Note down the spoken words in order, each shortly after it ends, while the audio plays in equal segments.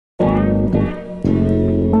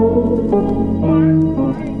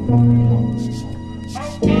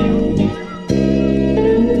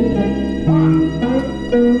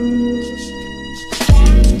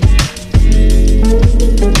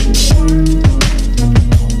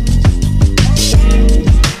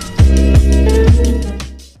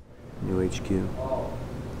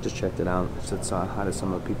said hi to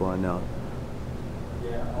some of the people I know.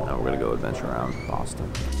 Now we're gonna go adventure around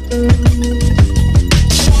Boston.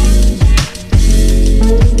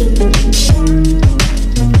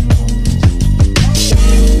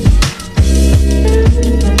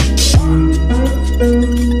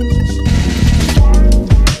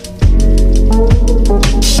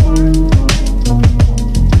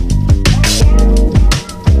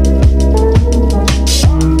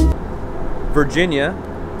 Virginia,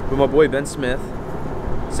 with my boy Ben Smith,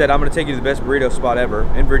 said, I'm gonna take you to the best burrito spot ever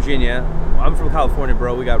in Virginia. I'm from California,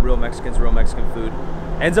 bro. We got real Mexicans, real Mexican food.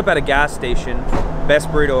 Ends up at a gas station. Best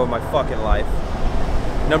burrito of my fucking life.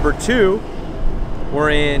 Number 2,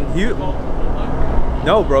 we're in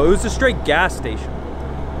No, bro, it was a straight gas station.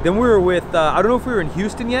 Then we were with, I don't know if we were in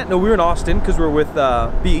Houston yet. No, we were in Austin because we were with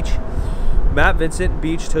Beach. Matt, Vincent,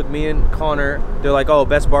 Beach took me and Connor. They're like, oh,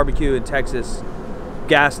 best barbecue in Texas,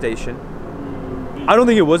 gas station. I don't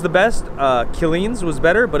think it was the best. Killian's was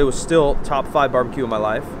better, but it was still top 5 barbecue in my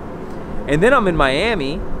life. And then I'm in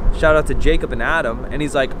Miami. Shout out to Jacob and Adam. And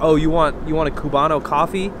he's like, oh, you want a Cubano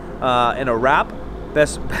coffee and a wrap?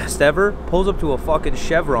 Best ever. Pulls up to a fucking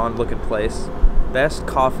Chevron looking place. Best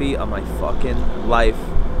coffee of my fucking life.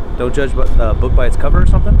 Don't judge the book by its cover or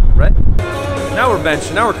something, right? Now we're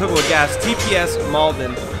benching. Now we're cooking with gas. TPS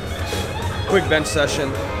Malden. Quick bench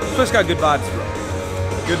session. This place got good vibes, bro.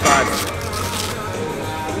 Good vibes.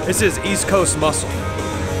 This is East Coast muscle.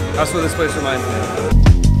 That's what this place reminds me of.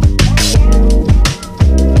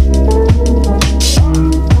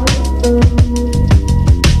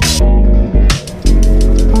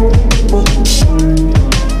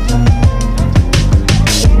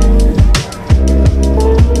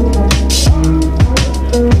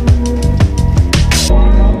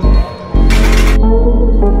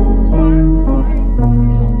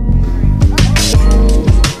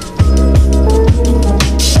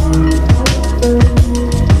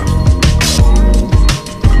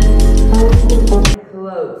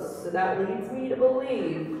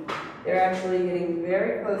 They're actually getting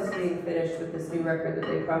very close to being finished with this new record that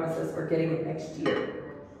they promised us we're getting it next year.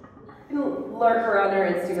 You can lurk around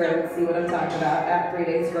their Instagram and see what I'm talking about at 3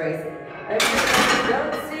 Days Grace. I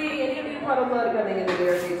don't see any of you puddle mud coming in the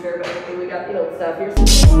near future, but I think we got the old stuff.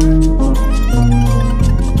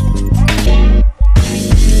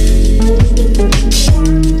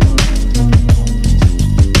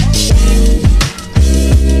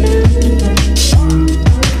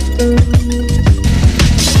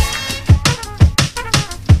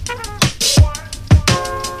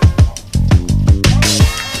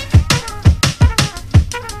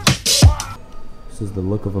 This is the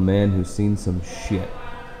look of a man who's seen some shit.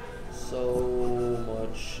 So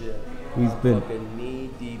much shit. He's been fucking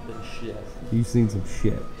knee deep in shit. You've seen some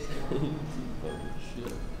shit.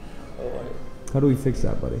 Shit. All right. How do we fix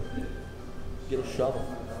that, buddy? Get a shovel,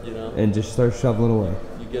 you know. And just start shoveling away.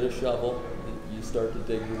 You get a shovel, you start to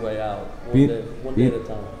dig your way out. One day at a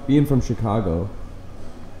time. Being from Chicago,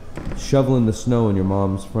 shoveling the snow in your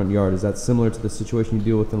mom's front yard, is that similar to the situation you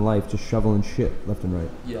deal with in life, just shoveling shit left and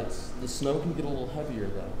right? Yes. The snow can get a little heavier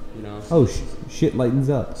though, you know. So shit lightens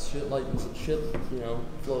up. Shit, you know,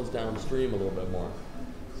 flows downstream a little bit more.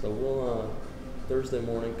 So we'll, Thursday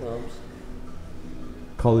morning comes.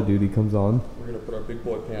 Call of Duty comes on. We're gonna put our big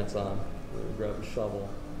boy pants on. We're gonna grab a shovel.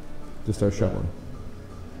 Just start shoveling.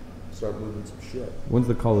 Start moving some shit. When's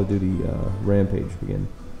the Call of Duty rampage begin?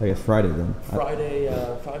 I guess Friday then. Friday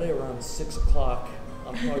around 6 o'clock.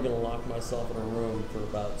 I'm probably gonna lock myself in a room for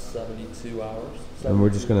about 72 hours. And we're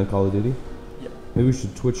just gonna Call of Duty? Yeah. Maybe we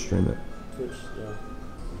should Twitch stream it. Twitch, yeah.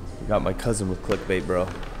 Got my cousin with clickbait, bro.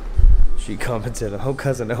 She commented, "Oh,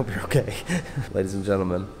 cousin, I hope you're okay." Ladies and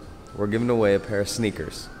gentlemen, we're giving away a pair of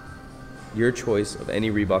sneakers. Your choice of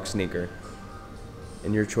any Reebok sneaker,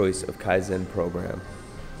 and your choice of Kaizen program.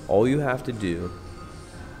 All you have to do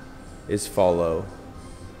is follow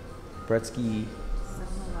Bretsky.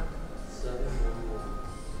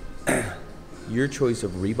 Your choice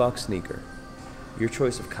of Reebok sneaker, your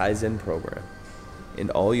choice of Kaizen program, and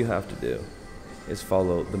all you have to do is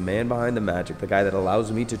follow the man behind the magic, the guy that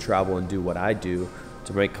allows me to travel and do what I do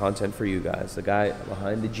to make content for you guys, the guy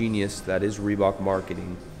behind the genius that is Reebok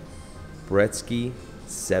marketing,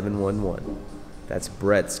 Bretsky711. That's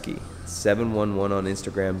Bretsky711 on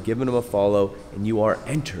Instagram. Give him a follow, and you are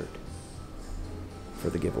entered for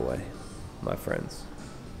the giveaway, my friends.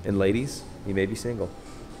 And ladies, you may be single.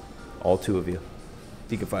 All 2 of you.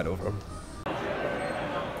 You can fight over them.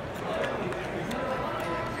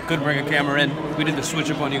 Couldn't bring a camera in. We did the switch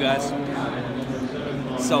up on you guys.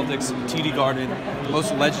 Celtics, TD Garden,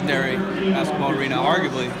 most legendary basketball arena,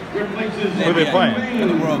 arguably. Who are they playing? In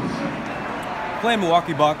the world. Playing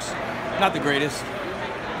Milwaukee Bucks. not the greatest.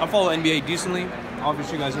 I follow NBA decently.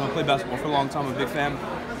 Obviously, you guys know I played basketball for a long time. I'm a big fan.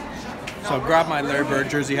 So I grabbed my Larry Bird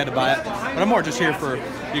jersey, had to buy it. But I'm more just here for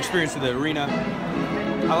the experience of the arena.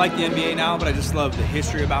 I like the NBA now, but I just love the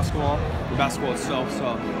history of basketball, the basketball itself. So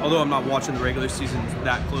although I'm not watching the regular season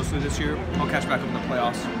that closely this year, I'll catch back up in the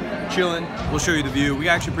playoffs. Chilling, we'll show you the view. We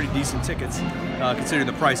got actually pretty decent tickets, considering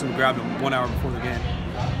the price, and we grabbed them 1 hour before the game.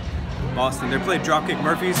 Boston, they played Dropkick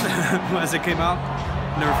Murphys as it came out.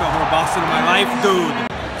 Never felt more Boston in my life, dude.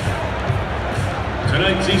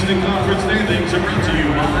 Tonight's Eastern Conference standings are brought to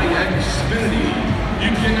you by Xfinity.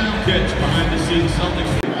 You can now catch behind-the-scenes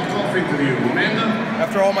Celtics walk-off interview. Amanda?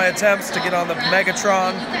 After all my attempts to get on the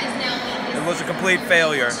Megatron, it was a complete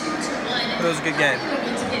failure. But it was a good game.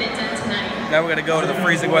 Now we're gonna go to the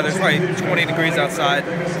freezing weather. It's probably 20 degrees outside,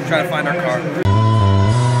 try to find our car.